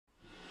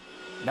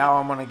Now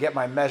I'm going to get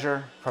my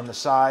measure from the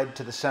side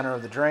to the center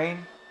of the drain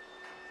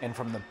and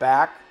from the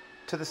back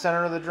to the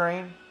center of the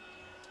drain,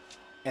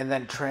 and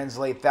then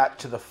translate that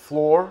to the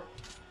floor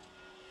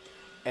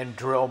and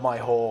drill my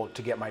hole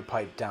to get my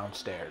pipe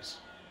downstairs.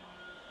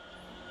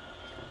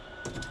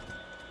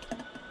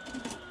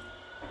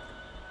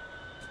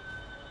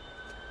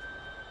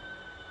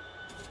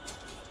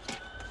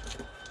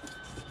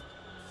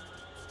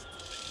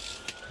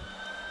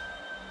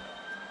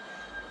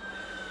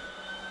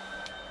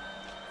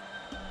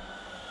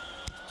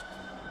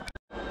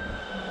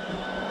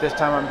 This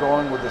time I'm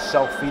going with the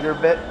self-feeder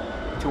bit,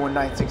 2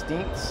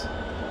 9/16.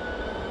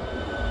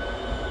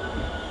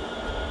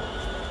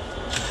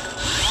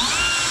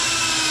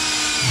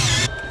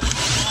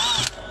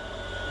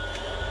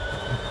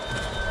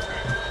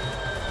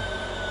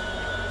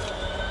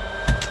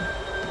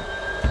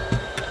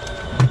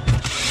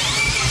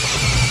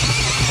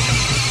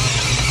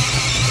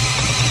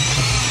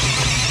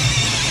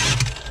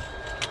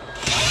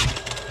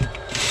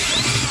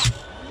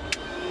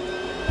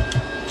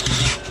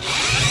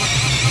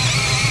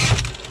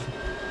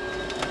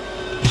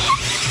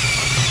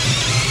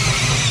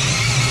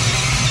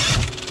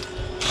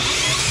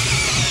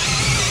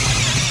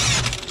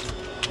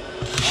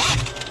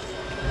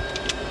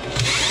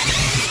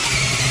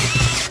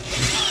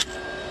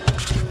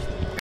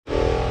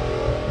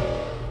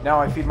 Now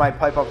I feed my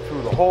pipe up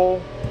through the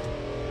hole.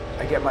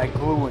 I get my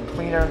glue and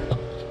cleaner,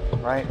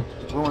 right?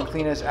 Glue and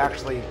cleaner is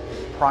actually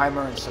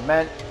primer and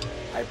cement.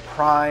 I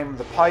prime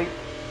the pipe.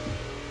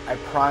 I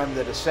prime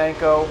the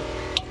Desenko.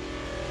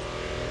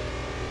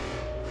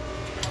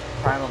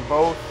 Prime them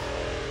both,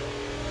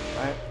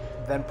 right?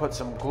 Then put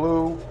some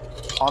glue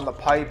on the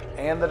pipe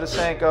and the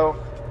Desenko.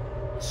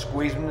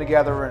 Squeeze them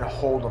together and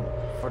hold them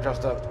for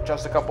just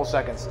a couple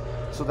seconds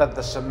so that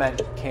the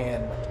cement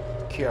can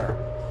cure.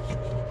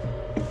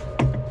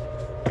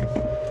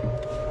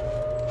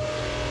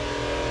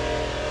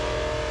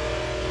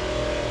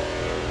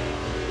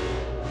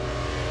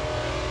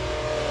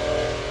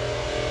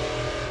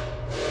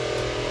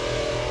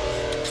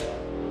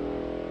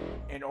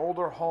 In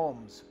older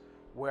homes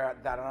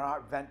that are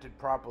not vented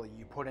properly,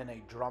 you put in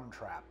a drum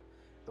trap.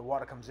 The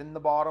water comes in the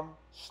bottom,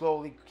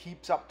 slowly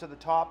keeps up to the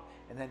top,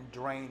 and then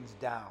drains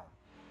down.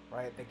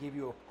 Right? They give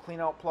you a clean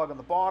out plug on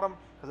the bottom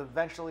because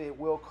eventually it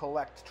will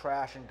collect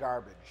trash and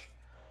garbage.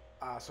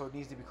 So it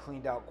needs to be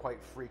cleaned out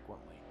quite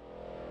frequently.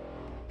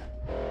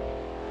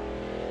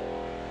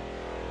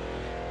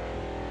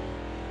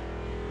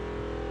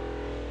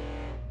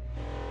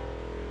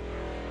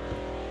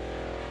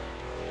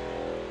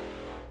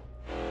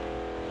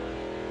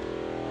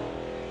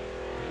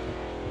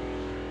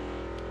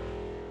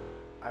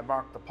 I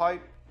mark the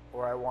pipe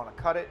where I want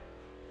to cut it,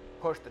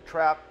 push the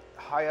trap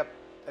high up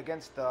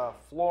against the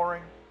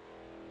flooring,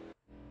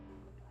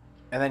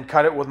 and then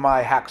cut it with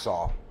my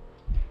hacksaw.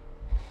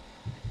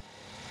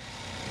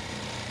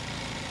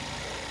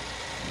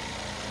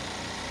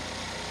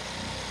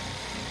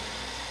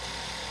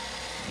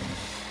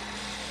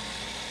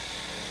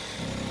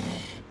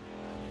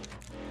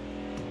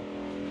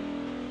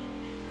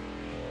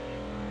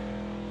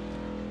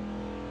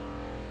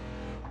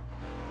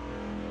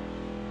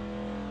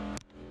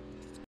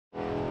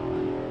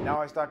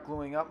 Now I start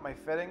gluing up my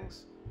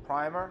fittings,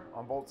 primer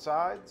on both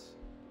sides,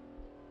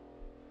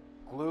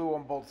 glue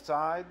on both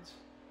sides,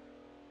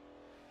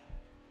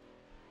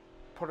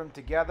 put them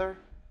together,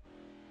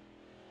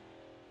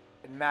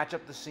 and match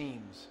up the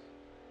seams.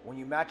 When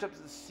you match up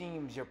the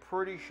seams, you're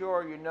pretty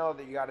sure you know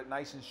that you got it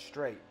nice and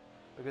straight,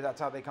 because that's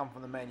how they come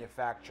from the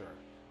manufacturer.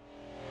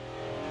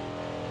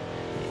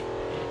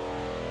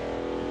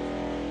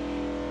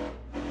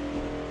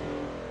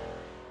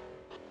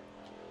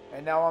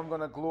 And now I'm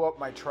going to glue up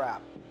my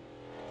trap.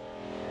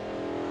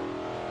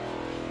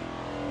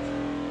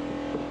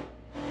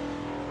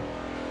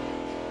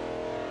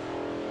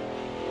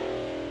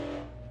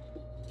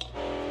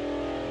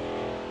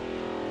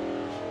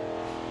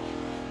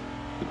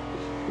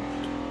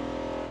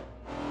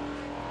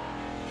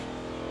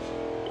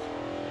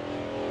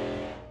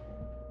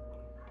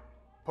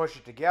 Push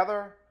it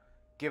together,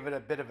 give it a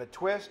bit of a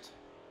twist,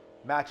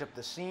 match up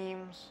the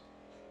seams,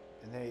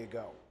 and there you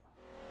go.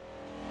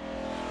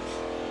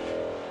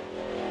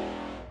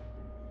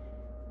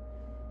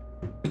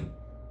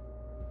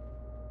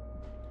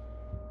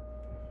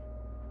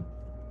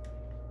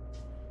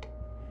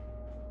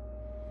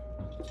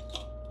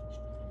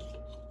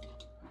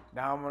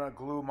 Now I'm going to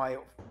glue my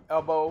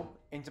elbow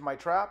into my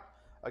trap.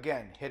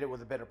 Again, hit it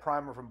with a bit of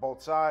primer from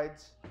both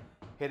sides.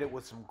 Hit it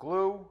with some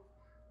glue.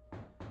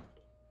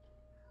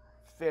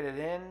 Fit it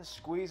in,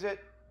 squeeze it,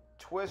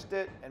 twist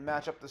it, and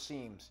match up the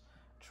seams.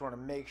 Just want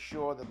to make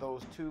sure that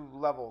those two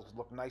levels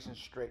look nice and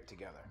straight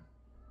together.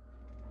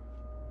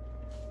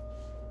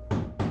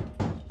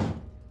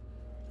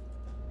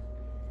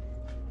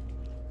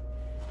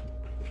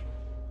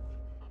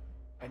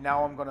 And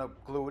now I'm going to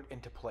glue it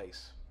into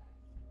place.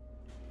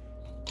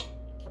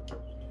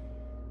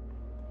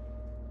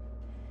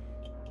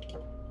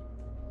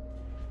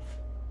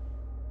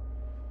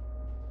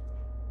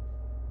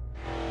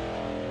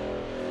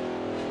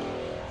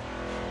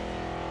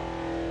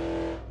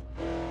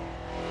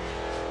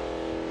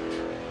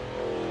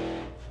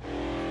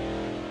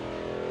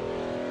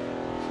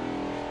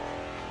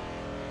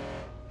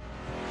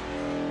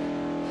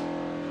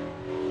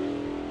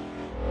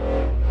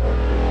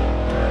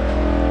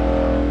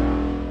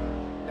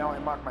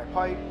 my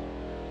pipe,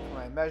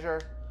 my measure,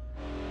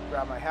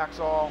 grab my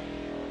hacksaw,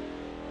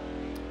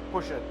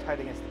 push it tight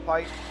against the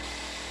pipe,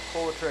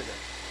 pull the trigger.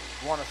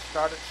 You want to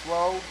start it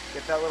slow,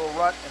 get that little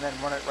rut, and then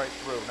run it right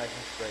through, nice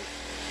and straight.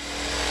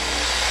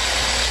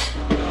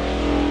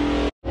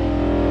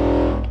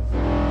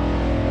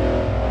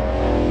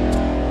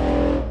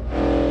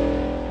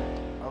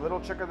 A little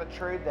trick of the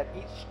trade that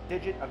each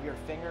digit of your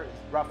finger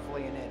is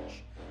roughly an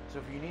inch. So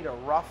if you need a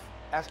rough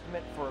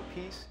estimate for a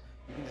piece,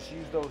 you can just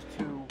use those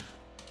 2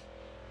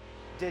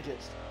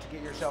 digits to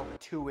get yourself a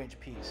 2-inch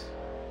piece.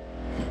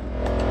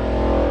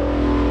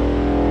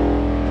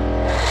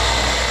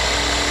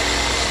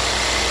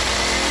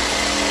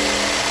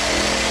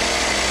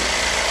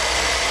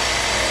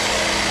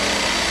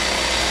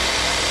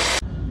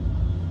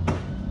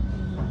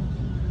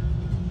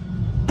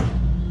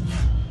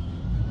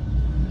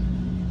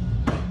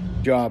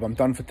 Job. I'm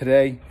done for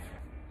today.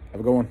 Have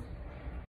a good one.